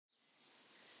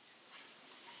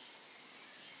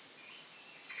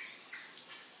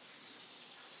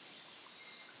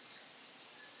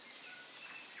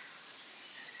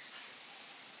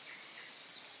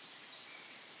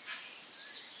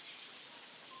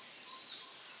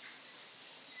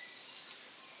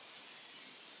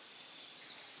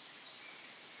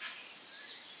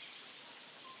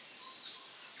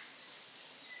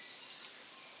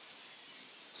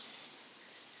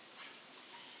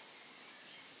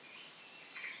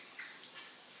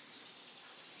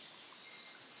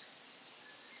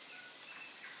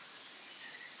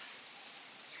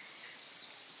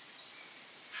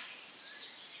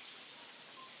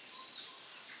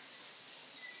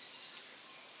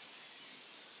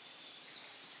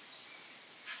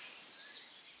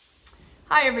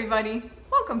Hi everybody,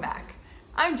 welcome back.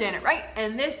 I'm Janet Wright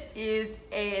and this is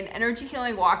an energy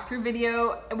healing walkthrough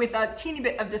video with a teeny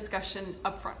bit of discussion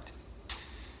up front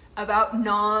about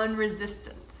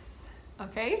non-resistance.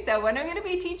 Okay, so what I'm going to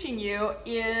be teaching you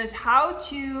is how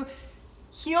to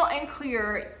heal and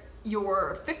clear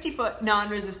your 50-foot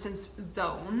non-resistance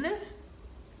zone,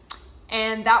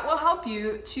 and that will help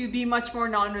you to be much more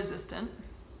non-resistant,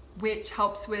 which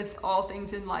helps with all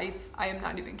things in life. I am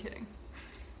not even kidding.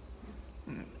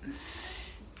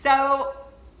 So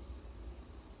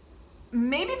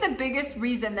maybe the biggest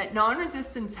reason that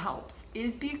non-resistance helps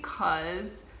is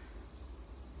because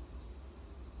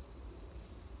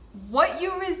what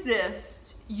you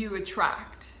resist, you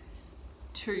attract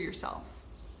to yourself.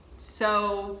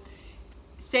 So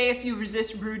say if you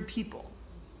resist rude people,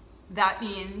 that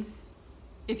means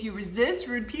if you resist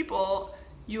rude people,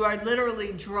 you are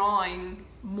literally drawing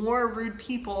more rude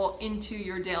people into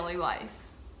your daily life.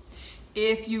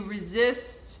 If you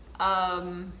resist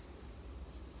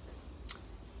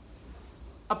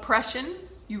oppression,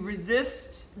 you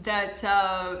resist that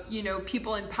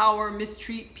people in power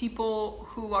mistreat people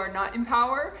who are not in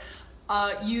power,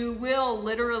 you will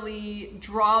literally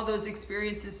draw those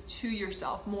experiences to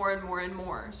yourself more and more and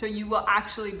more. So you will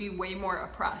actually be way more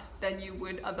oppressed than you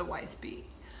would otherwise be.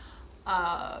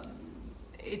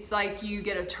 It's like you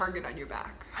get a target on your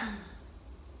back.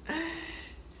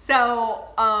 So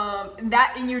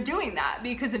and you're doing that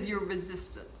because of your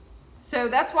resistance. So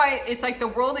that's why it's like the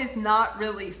world is not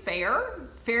really fair.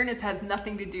 Fairness has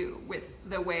nothing to do with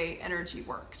the way energy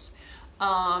works.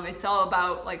 It's all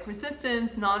about like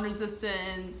resistance,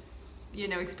 non-resistance,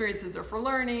 experiences are for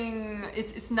learning.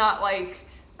 It's not like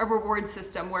a reward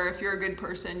system where if you're a good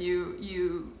person,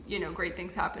 great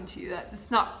things happen to you.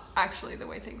 That's not actually the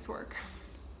way things work.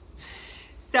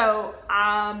 So,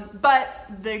 but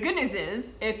the good news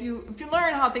is, if you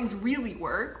learn how things really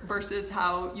work versus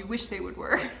how you wish they would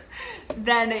work,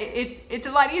 then it's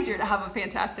a lot easier to have a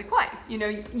fantastic life.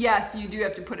 Yes, you do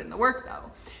have to put in the work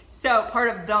though. So part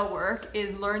of the work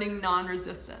is learning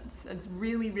non-resistance. It's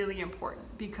really, really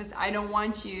important because I don't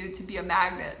want you to be a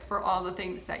magnet for all the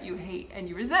things that you hate and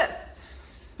you resist.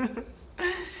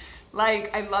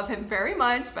 Like, I love him very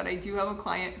much, but I do have a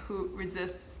client who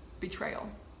resists betrayal.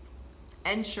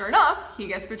 And sure enough, he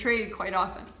gets betrayed quite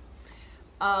often.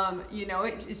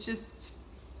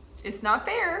 It's not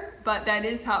fair, but that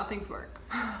is how things work.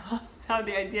 So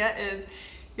the idea is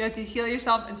you have to heal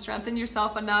yourself and strengthen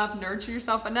yourself enough, nurture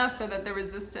yourself enough so that the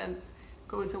resistance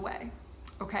goes away,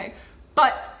 okay?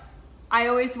 But I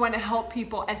always want to help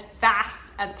people as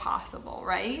fast as possible,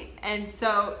 right? And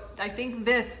so I think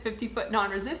this 50-foot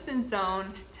non-resistance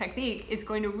zone technique is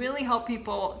going to really help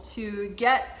people to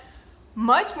get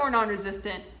much more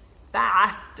non-resistant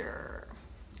faster,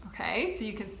 okay? So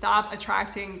you can stop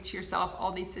attracting to yourself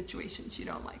all these situations you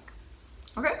don't like,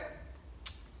 okay?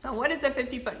 So what is a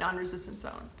 50-foot non-resistant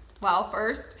zone? Well,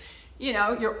 first,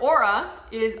 your aura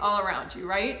is all around you,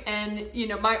 right? And,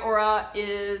 my aura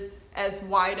is as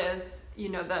wide as,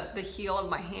 the heel of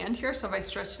my hand here. So if I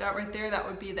stretched it out right there, that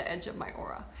would be the edge of my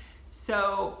aura.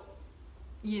 So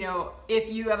if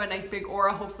you have a nice big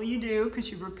aura, hopefully you do, because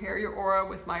you repair your aura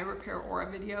with my repair aura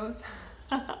videos,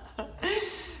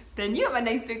 then you have a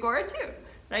nice big aura too,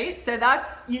 right? So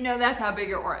that's how big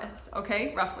your aura is,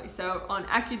 okay, roughly. So on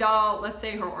AccuDoll, let's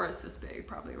say her aura is this big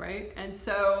probably, right? And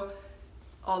so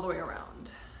all the way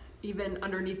around, even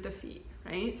underneath the feet,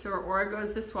 right? So her aura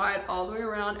goes this wide all the way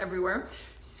around everywhere.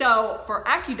 So for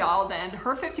AccuDoll, then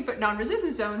her 50-foot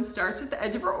non-resistance zone starts at the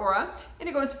edge of her aura and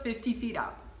it goes 50 feet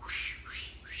out.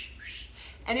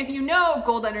 And if you know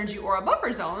gold energy aura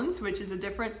buffer zones, which is a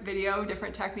different video,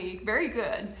 different technique, very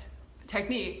good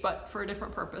technique, but for a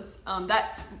different purpose,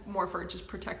 that's more for just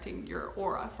protecting your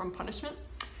aura from punishment.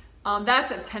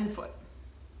 That's a 10-foot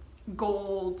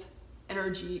gold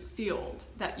energy field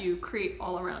that you create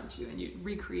all around you, and you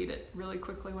recreate it really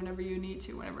quickly whenever you need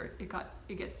to, whenever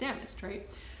it gets damaged, right?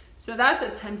 So that's a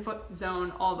 10-foot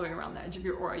zone all the way around the edge of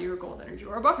your aura, your gold energy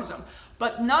aura buffer zone.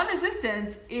 But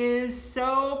non-resistance is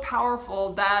so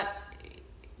powerful that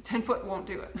 10 foot won't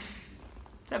do it.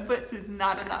 10 foot is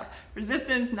not enough.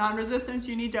 Resistance, non-resistance,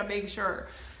 you need to make sure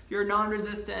you're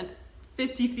non-resistant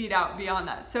 50 feet out beyond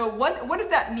that. So what does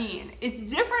that mean? It's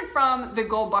different from the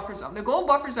gold buffer zone. The gold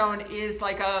buffer zone is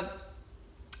like a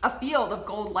field of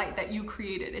gold light that you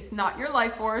created. It's not your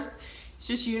life force. It's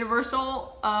just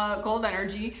universal gold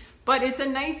energy, but it's a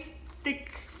nice,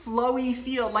 thick, flowy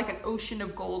field like an ocean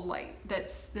of gold light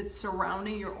that's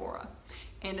surrounding your aura,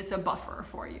 and it's a buffer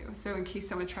for you. So in case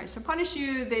someone tries to punish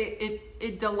you,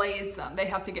 it delays them. They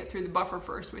have to get through the buffer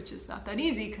first, which is not that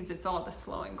easy because it's all this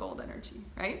flowing gold energy,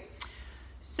 right?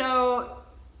 So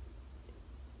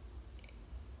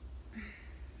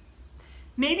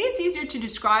maybe it's easier to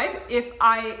describe if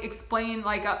I explain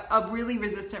like a really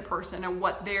resistant person and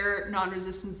what their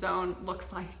non-resistant zone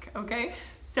looks like, okay?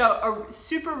 So a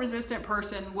super resistant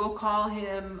person, we'll call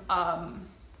him,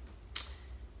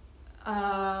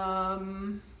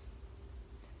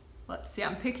 let's see,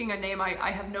 I'm picking a name.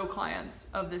 I have no clients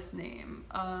of this name.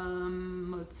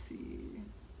 Let's see.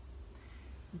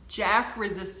 Jack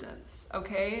Resistance,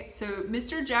 okay? So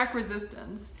Mr. Jack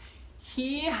Resistance,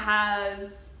 he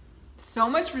has so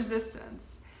much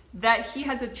resistance that he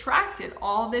has attracted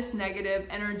all this negative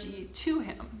energy to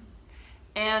him.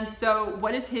 And so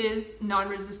what does his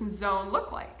non-resistant zone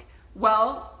look like?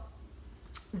 Well,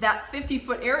 that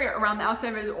 50-foot area around the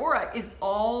outside of his aura is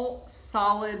all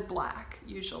solid black,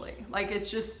 usually. Like it's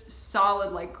just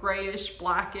solid, like grayish,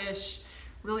 blackish,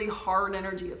 really hard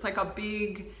energy. It's like a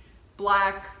big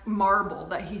black marble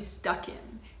that he's stuck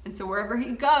in. And so wherever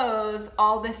he goes,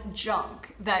 all this junk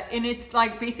and it's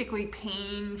like basically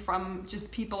pain from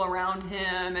just people around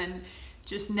him and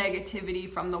just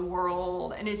negativity from the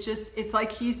world. And it's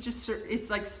like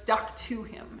stuck to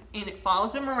him, and it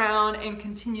follows him around and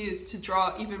continues to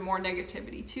draw even more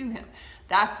negativity to him.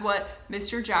 That's what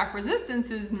Mr. Jack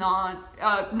Resistance's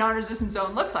non-resistant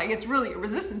zone looks like. It's really a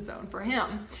resistance zone for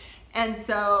him. And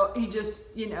so he just,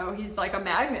 he's like a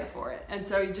magnet for it. And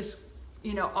so he just,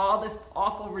 all this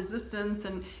awful resistance,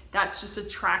 and that's just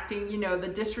attracting, the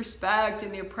disrespect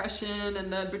and the oppression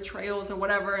and the betrayals and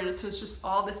whatever. And so it's just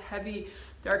all this heavy,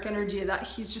 dark energy that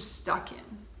he's just stuck in,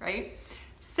 right?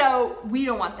 So we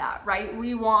don't want that, right?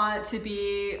 We want to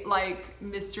be like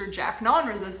Mr. Jack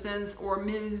non-resistance or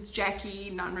Ms.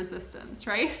 Jackie non-resistance,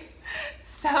 right?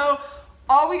 So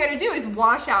all we got to do is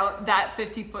wash out that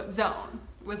 50-foot zone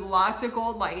with lots of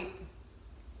gold light.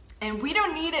 And we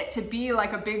don't need it to be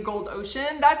like a big gold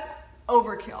ocean. That's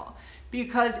overkill,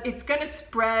 because it's gonna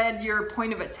spread your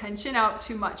point of attention out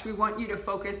too much. We want you to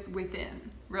focus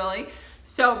within, really.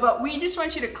 So, but we just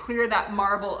want you to clear that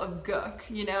marble of gook,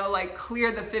 like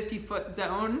clear the 50-foot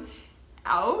zone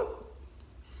out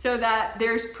so that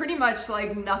there's pretty much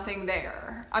like nothing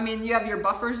there. I mean, you have your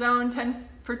buffer zone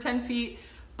for 10 feet,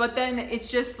 but then it's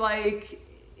just like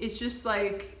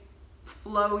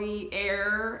flowy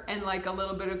air and like a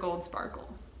little bit of gold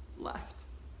sparkle left.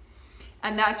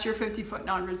 And that's your 50-foot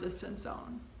non-resistant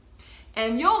zone.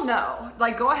 And you'll know,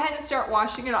 like, go ahead and start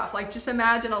washing it off. Like, just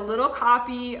imagine a little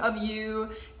copy of you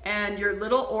and your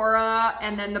little aura,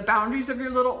 and then the boundaries of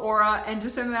your little aura, and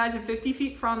just imagine 50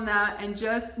 feet from that, and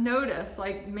just notice,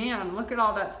 like, man, look at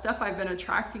all that stuff I've been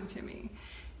attracting to me.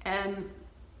 And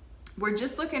we're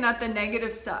just looking at the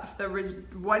negative stuff.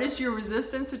 What is your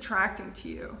resistance attracting to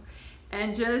you?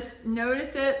 And just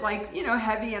notice it, like,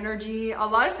 heavy energy. A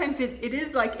lot of times it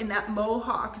is like in that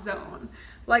mohawk zone.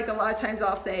 Like a lot of times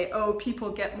I'll say, oh, people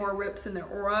get more rips in their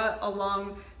aura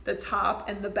along the top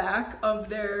and the back of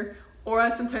their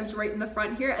aura, sometimes right in the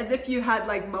front here, as if you had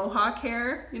like mohawk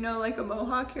hair, like a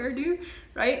mohawk hairdo,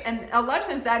 right? And a lot of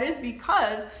times that is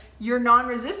because your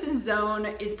non-resistance zone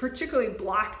is particularly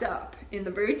blocked up in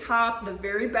the very top, the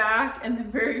very back, and the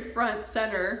very front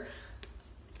center.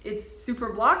 It's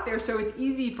super blocked there, so it's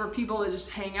easy for people to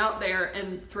just hang out there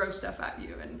and throw stuff at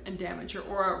you and damage your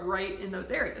aura right in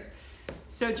those areas.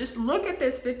 So just look at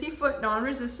this 50-foot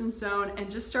non-resistance zone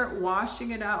and just start washing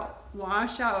it out.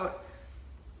 Wash out,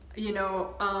 it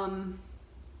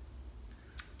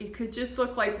could just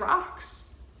look like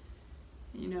rocks,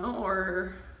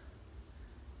 or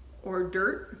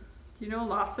dirt,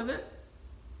 lots of it.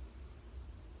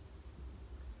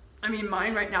 I mean,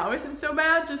 mine right now isn't so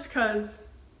bad just because,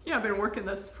 I've been working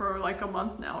this for like a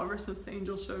month now, ever since the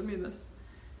angel showed me this.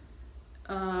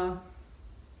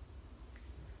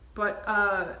 But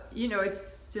it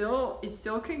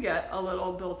still can get a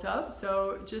little built up.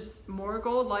 So just more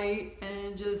gold light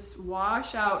and just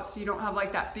wash out, so you don't have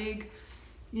like that big,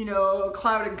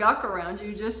 cloud of guck around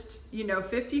you. Just,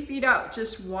 50 feet out,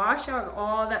 just wash out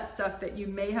all that stuff that you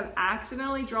may have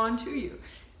accidentally drawn to you.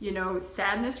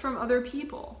 Sadness from other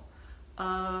people.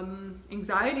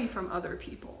 Anxiety from other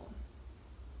people,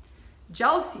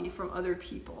 jealousy from other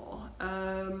people,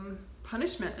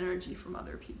 punishment energy from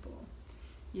other people.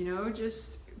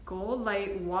 Just gold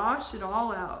light, wash it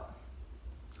all out.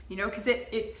 Because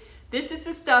this is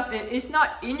the stuff, it's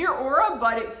not in your aura,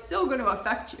 but it's still going to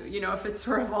affect you, if it's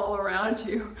sort of all around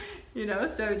you,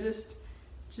 so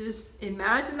just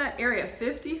imagine that area,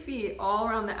 50 feet all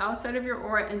around the outside of your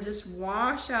aura, and just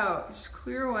wash out, just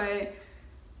clear away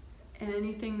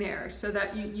anything there, so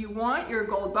that you want your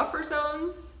gold buffer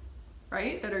zones,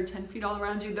 right, that are 10 feet all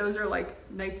around you. Those are like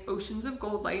nice oceans of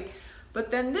gold light. But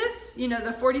then this, you know,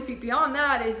 the 40 feet beyond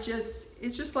that is just,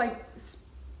 it's just like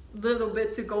little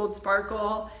bits of gold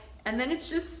sparkle. And then it's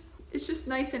just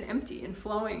nice and empty and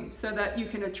flowing so that you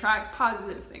can attract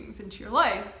positive things into your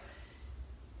life,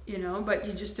 you know, but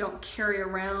you just don't carry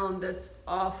around this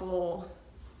awful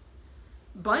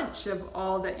bunch of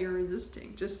all that you're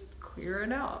resisting. Just clear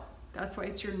it out. That's why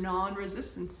it's your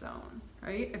non-resistance zone,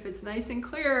 right? If it's nice and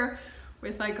clear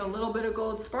with like a little bit of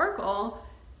gold sparkle,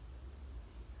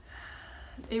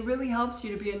 it really helps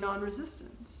you to be in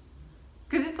non-resistance.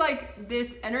 Because it's like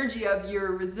this energy of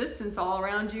your resistance all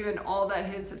around you and all that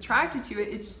has attracted to it,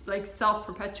 it's like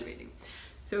self-perpetuating.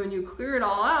 So when you clear it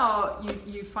all out,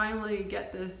 you finally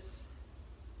get this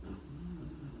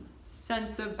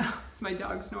sense of, it's my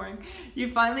dog snoring.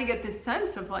 You finally get this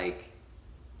sense of like,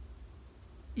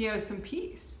 you know, some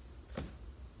peace.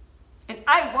 And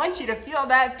I want you to feel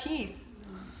that peace.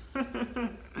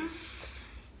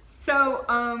 So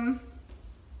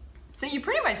you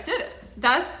pretty much did it.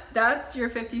 That's your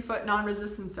 50-foot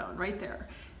non-resistance zone right there.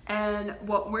 And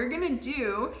what we're gonna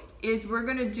do is we're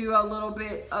gonna do a little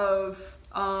bit of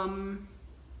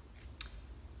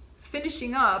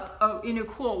finishing up in a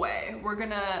cool way. We're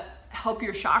gonna help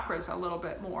your chakras a little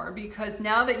bit more, because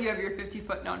now that you have your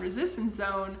 50-foot non-resistance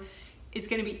zone, it's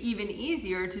gonna be even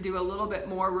easier to do a little bit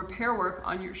more repair work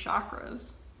on your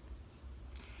chakras.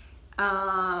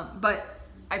 But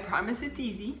I promise it's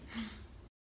easy.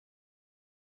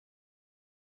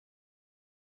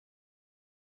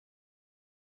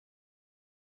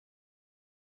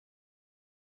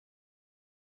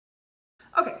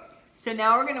 Okay, so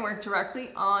now we're gonna work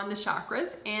directly on the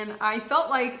chakras, and I felt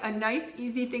like a nice,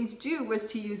 easy thing to do was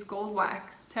to use gold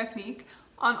wax technique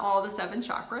on all the 7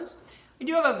 chakras. I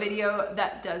do have a video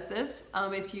that does this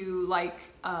if you like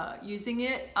using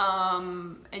it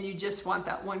and you just want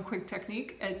that one quick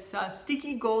technique. It's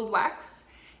sticky gold wax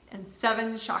and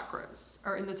 7 chakras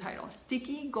are in the title.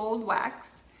 Sticky gold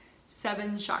wax,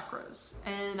 7 chakras.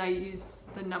 And I use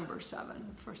the number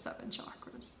 7 for 7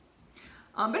 chakras.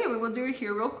 But anyway, we'll do it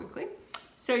here real quickly.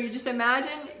 So you just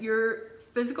imagine your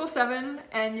physical 7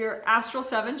 and your astral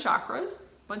 7 chakras,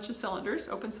 bunch of cylinders,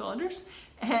 open cylinders,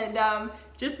 and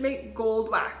just make gold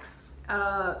wax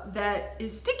that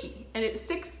is sticky, and it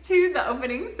sticks to the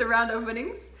openings, the round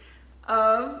openings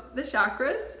of the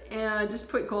chakras, and just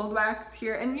put gold wax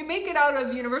here, and you make it out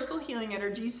of universal healing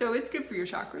energy, so it's good for your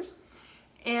chakras.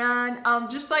 And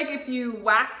just like if you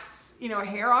wax, you know,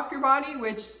 hair off your body,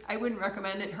 which I wouldn't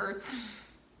recommend, it hurts.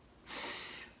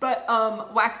 But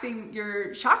waxing your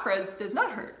chakras does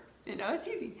not hurt, you know, it's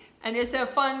easy. And it's a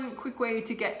fun, quick way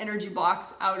to get energy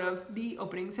blocks out of the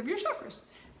openings of your chakras,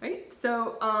 right?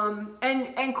 So,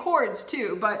 and cords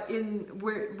too, but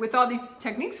with all these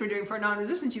techniques we're doing for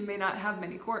non-resistance, you may not have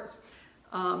many cords.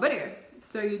 But anyway,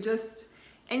 so you just,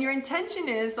 and your intention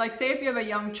is, like say if you have a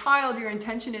young child, your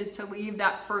intention is to leave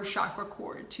that first chakra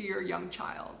cord to your young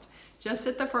child, just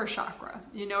at the first chakra.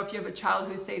 You know, if you have a child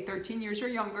who's say 13 years or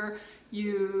younger,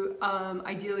 you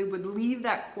ideally would leave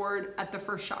that cord at the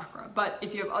first chakra. But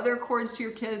if you have other cords to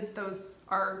your kids, those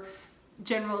are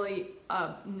generally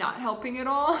not helping at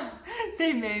all.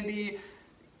 They may be,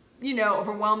 you know,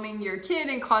 overwhelming your kid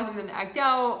and causing them to act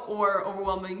out, or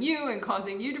overwhelming you and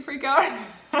causing you to freak out.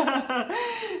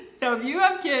 So if you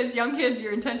have kids, young kids,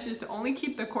 your intention is to only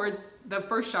keep the cords, the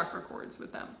first chakra cords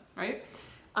with them, right?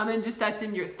 And just that's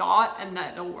in your thought, and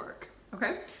that'll work,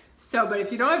 okay? So, but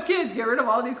if you don't have kids, get rid of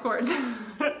all these cords.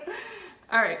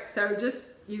 All right, so just,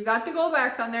 you got the gold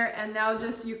wax on there, and now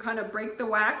just you kind of break the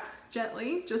wax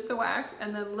gently, just the wax,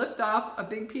 and then lift off a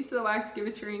big piece of the wax, give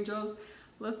it to your angels.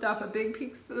 Lift off a big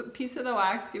piece of the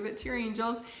wax, give it to your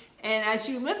angels. And as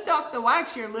you lift off the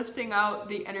wax, you're lifting out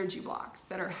the energy blocks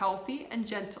that are healthy and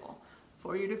gentle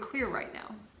for you to clear right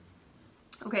now.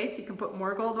 Okay, so you can put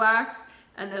more gold wax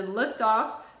and then lift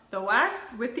off the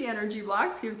wax with the energy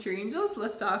blocks, give it to your angels,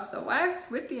 lift off the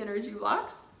wax with the energy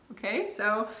blocks. Okay,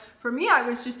 so for me, I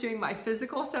was just doing my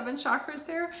physical 7 chakras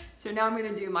there. So now I'm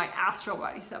gonna do my astral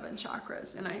body 7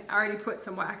 chakras, and I already put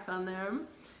some wax on them.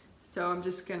 So I'm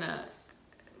just gonna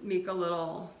make a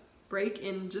little break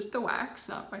in just the wax,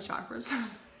 not my chakras.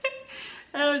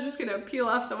 And I'm just gonna peel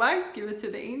off the wax, give it to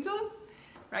the angels,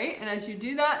 right? And as you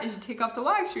do that, as you take off the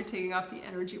wax, you're taking off the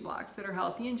energy blocks that are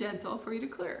healthy and gentle for you to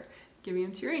clear. Giving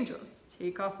them to your angels.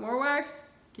 Take off more wax,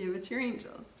 give it to your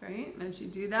angels, right? And as you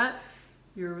do that,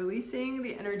 you're releasing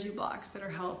the energy blocks that are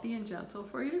healthy and gentle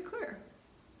for you to clear.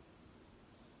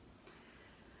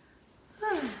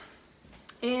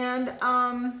 And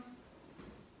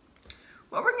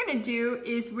what we're gonna do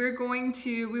is we want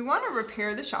to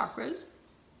repair the chakras,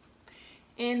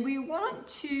 and we want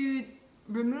to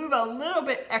remove a little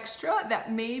bit extra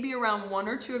that may be around 1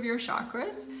 or 2 of your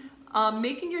chakras,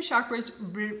 making your chakras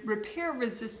repair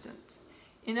resistant.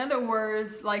 In other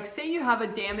words, like say you have a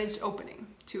damaged opening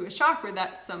to a chakra,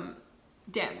 that's some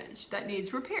damage that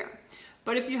needs repair.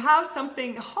 But if you have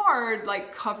something hard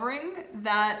like covering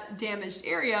that damaged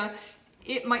area,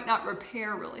 it might not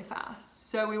repair really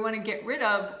fast. So we want to get rid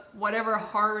of whatever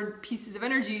hard pieces of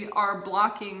energy are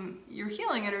blocking your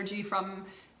healing energy from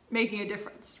making a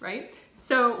difference, right?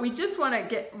 So we just want to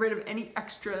get rid of any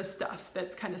extra stuff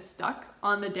that's kind of stuck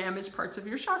on the damaged parts of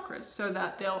your chakras so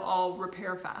that they'll all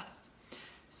repair fast.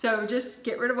 So just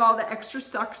get rid of all the extra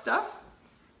stuck stuff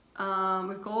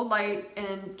with gold light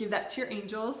and give that to your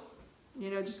angels.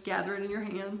 You know, just gather it in your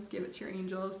hands, give it to your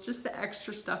angels. Just the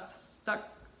extra stuff,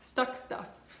 stuck stuff,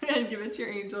 and give it to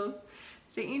your angels.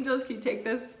 Say, angels, can you take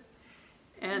this?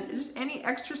 And just any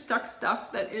extra stuck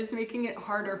stuff that is making it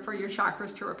harder for your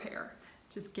chakras to repair.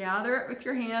 Just gather it with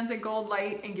your hands at gold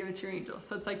light and give it to your angels.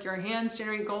 So it's like your hands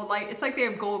generate gold light. It's like they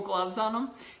have gold gloves on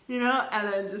them, you know,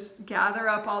 and then just gather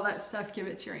up all that stuff, give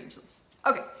it to your angels.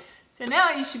 Okay, so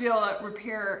now you should be able to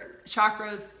repair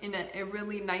chakras in a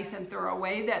really nice and thorough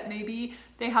way that maybe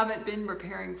they haven't been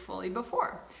repairing fully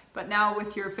before. But now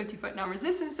with your 50-foot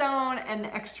non-resistance zone and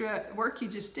the extra work you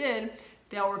just did,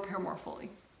 they'll repair more fully.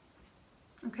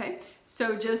 Okay,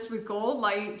 so just with gold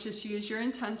light, just use your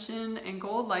intention and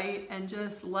gold light and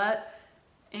just let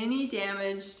any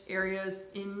damaged areas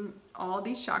in all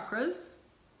these chakras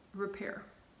repair,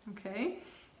 okay?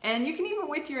 And you can even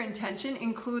with your intention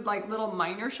include like little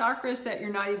minor chakras that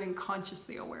you're not even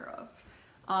consciously aware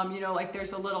of. You know, like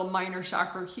there's a little minor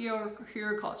chakra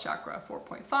here called chakra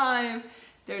 4.5.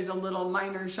 There's a little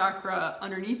minor chakra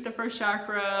underneath the first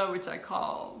chakra, which I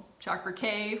call chakra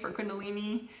K for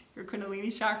Kundalini, your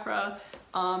Kundalini chakra.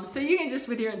 So you can just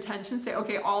with your intention say,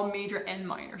 okay, all major and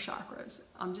minor chakras.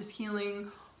 I'm just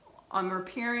healing, I'm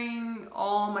repairing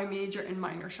all my major and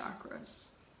minor chakras,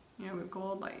 you know, with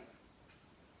gold light.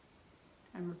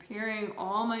 I'm repairing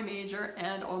all my major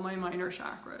and all my minor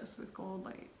chakras with gold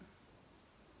light.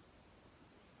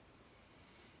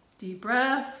 Deep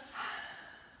breath.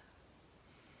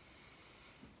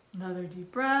 Another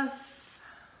deep breath.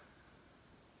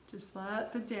 Just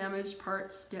let the damaged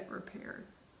parts get repaired.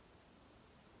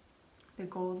 The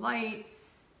gold light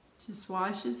just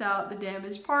washes out the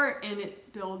damaged part and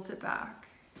it builds it back.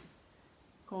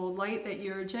 Gold light that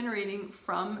you're generating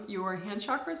from your hand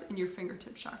chakras and your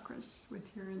fingertip chakras with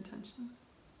your intention.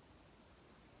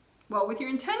 Well, with your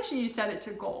intention you set it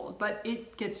to gold, but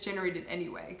it gets generated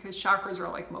anyway because chakras are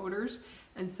like motors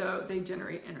and so they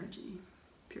generate energy,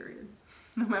 period.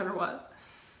 No matter what.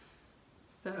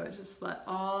 So just let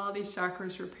all these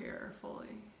chakras repair fully.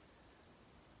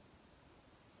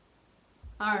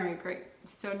 All right, great.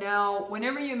 So now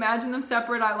whenever you imagine them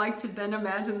separate, I like to then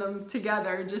imagine them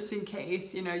together just in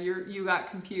case, you know, you got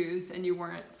confused and you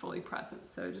weren't fully present.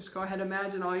 So just go ahead and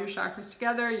imagine all your chakras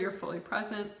together. You're fully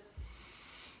present.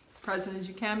 As present as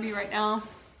you can be right now.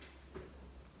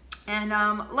 And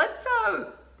let's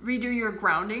redo your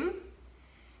grounding.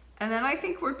 And then I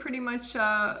think we're pretty much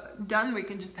done. We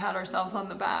can just pat ourselves on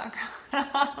the back.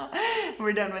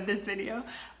 We're done with this video.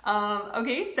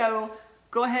 Okay, so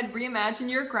go ahead, reimagine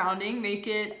your grounding. Make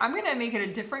it, I'm gonna make it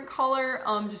a different color,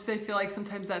 just so I feel like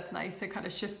sometimes that's nice to kind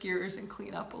of shift gears and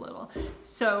clean up a little.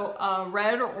 So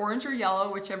red or orange or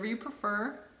yellow, whichever you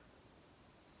prefer.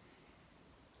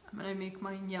 I'm gonna make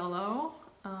mine yellow.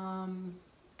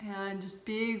 And just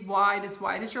big, wide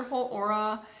as your whole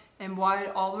aura. And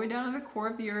wide all the way down to the core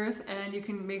of the earth, and you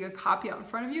can make a copy out in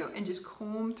front of you and just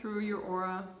comb through your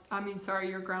aura,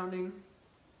 your grounding.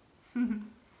 And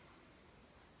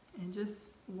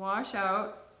just wash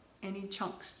out any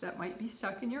chunks that might be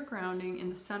stuck in your grounding. In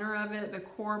the center of it, the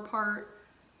core part,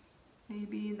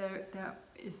 maybe that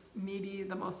is maybe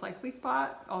the most likely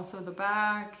spot. Also the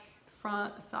back, the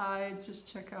front, the sides, just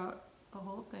check out the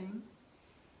whole thing.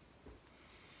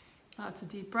 Lots of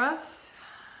deep breaths.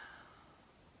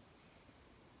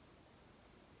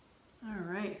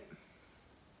 All right,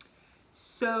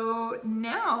 so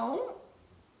now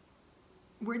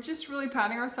we're just really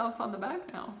patting ourselves on the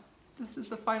back now. This is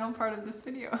the final part of this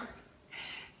video.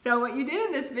 So what you did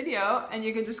in this video, and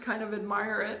you can just kind of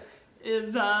admire it,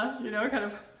 is, you know, kind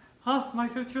of, oh, my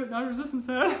 50-foot non-resistance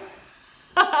zone.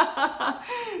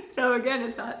 So again,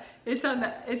 it's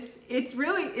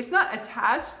not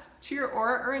attached to your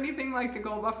aura or anything like the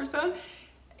gold buffer zone.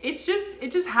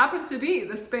 It just happens to be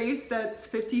the space that's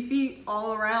 50 feet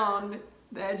all around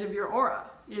the edge of your aura.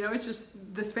 You know, it's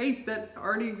just the space that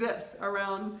already exists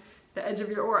around the edge of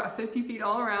your aura, 50 feet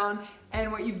all around.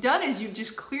 And what you've done is you've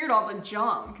just cleared all the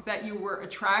junk that you were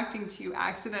attracting to you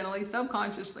accidentally,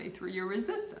 subconsciously through your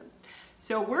resistance.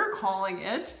 So we're calling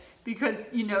it,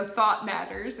 because you know thought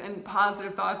matters and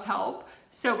positive thoughts help,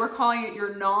 so we're calling it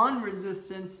your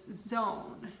non-resistance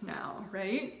zone now,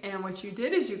 right? And what you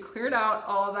did is you cleared out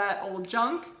all that old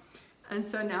junk, and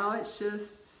so now it's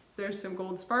just, there's some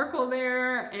gold sparkle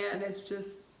there, and it's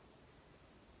just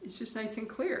nice and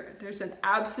clear. There's an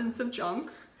absence of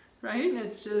junk, right? And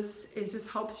it just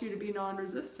helps you to be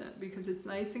non-resistant because it's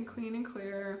nice and clean and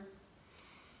clear.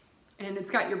 And it's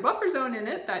got your buffer zone in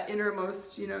it, that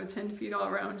innermost, 10 feet all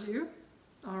around you,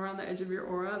 all around the edge of your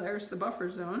aura. There's the buffer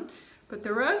zone. But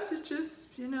the rest is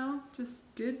just,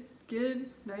 just good,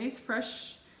 nice,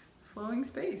 fresh, flowing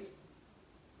space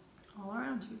all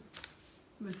around you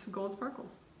with some gold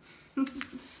sparkles.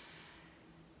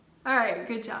 All right,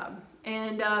 good job.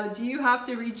 And do you have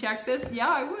to recheck this? Yeah,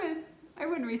 I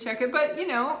would recheck it. But,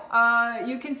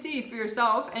 you can see for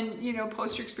yourself and,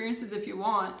 post your experiences if you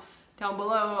want down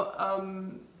below.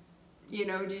 Do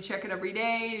you check it every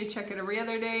day? Do you check it every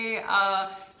other day?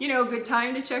 Good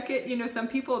time to check it. Some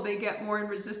people, they get more in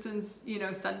resistance,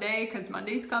 Sunday because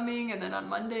Monday's coming. And then on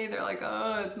Monday, they're like,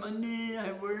 oh, it's Monday,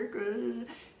 I work.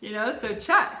 So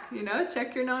check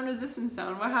your non-resistance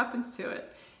zone. What happens to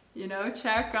it?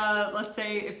 Check, let's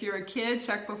say if you're a kid,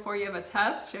 check before you have a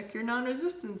test, check your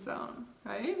non-resistance zone,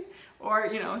 right? Or,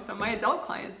 some of my adult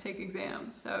clients take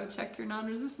exams, so check your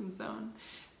non-resistance zone.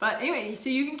 But anyway, so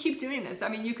you can keep doing this. I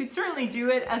mean, you could certainly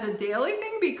do it as a daily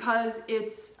thing because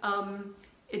it's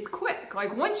quick.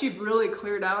 Like once you've really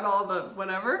cleared out all the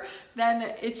whatever,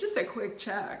 then it's just a quick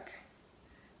check,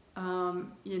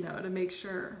 to make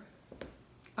sure.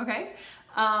 Okay.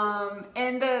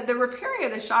 And the repairing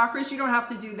of the chakras, you don't have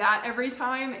to do that every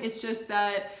time. It's just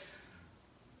that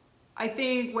I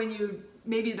think when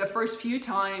maybe the first few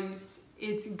times,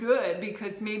 it's good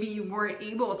because maybe you weren't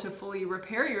able to fully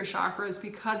repair your chakras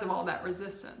because of all that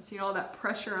resistance, all that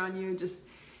pressure on you, just,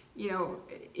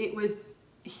 it was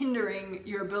hindering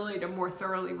your ability to more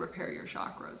thoroughly repair your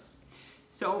chakras.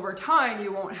 So over time,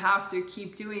 you won't have to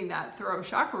keep doing that thorough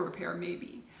chakra repair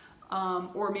maybe.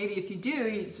 Or maybe if you do,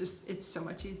 it's so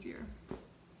much easier.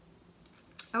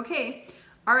 Okay.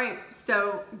 All right.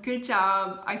 So good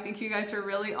job. I think you guys are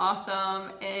really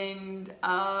awesome. And,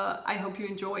 I hope you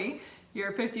enjoy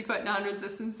your 50-foot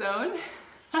non-resistance zone.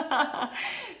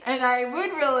 And I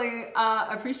would really,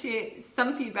 appreciate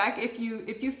some feedback if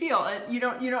you feel it. You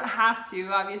don't have to,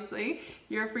 obviously.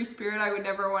 You're a free spirit. I would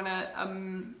never want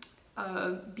to,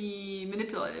 be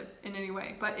manipulative in any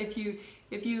way. But if you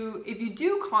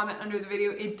do comment under the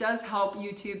video, it does help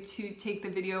YouTube to take the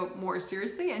video more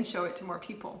seriously and show it to more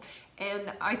people.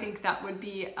 And I think that would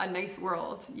be a nice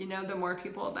world. The more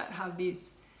people that have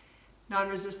these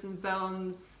non-resistant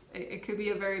zones, it could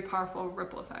be a very powerful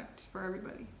ripple effect for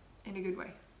everybody in a good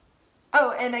way.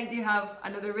 Oh, and I do have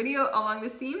another video along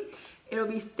this theme. It'll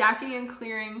be stacking and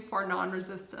clearing for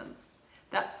non-resistance.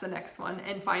 That's the next one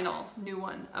and final new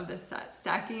one of this set.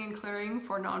 Stacking and clearing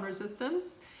for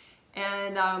non-resistance.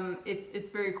 And it's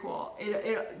very cool.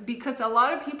 Because a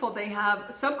lot of people, they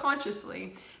have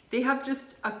subconsciously, they have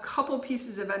just a couple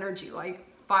pieces of energy, like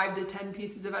 5 to 10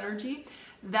 pieces of energy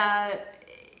that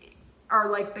are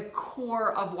like the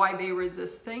core of why they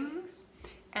resist things.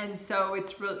 And so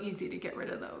it's real easy to get rid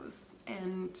of those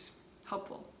and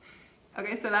helpful.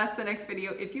 Okay, so that's the next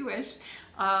video if you wish.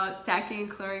 Stacking and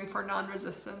clearing for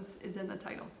non-resistance is in the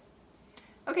title.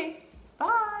 Okay,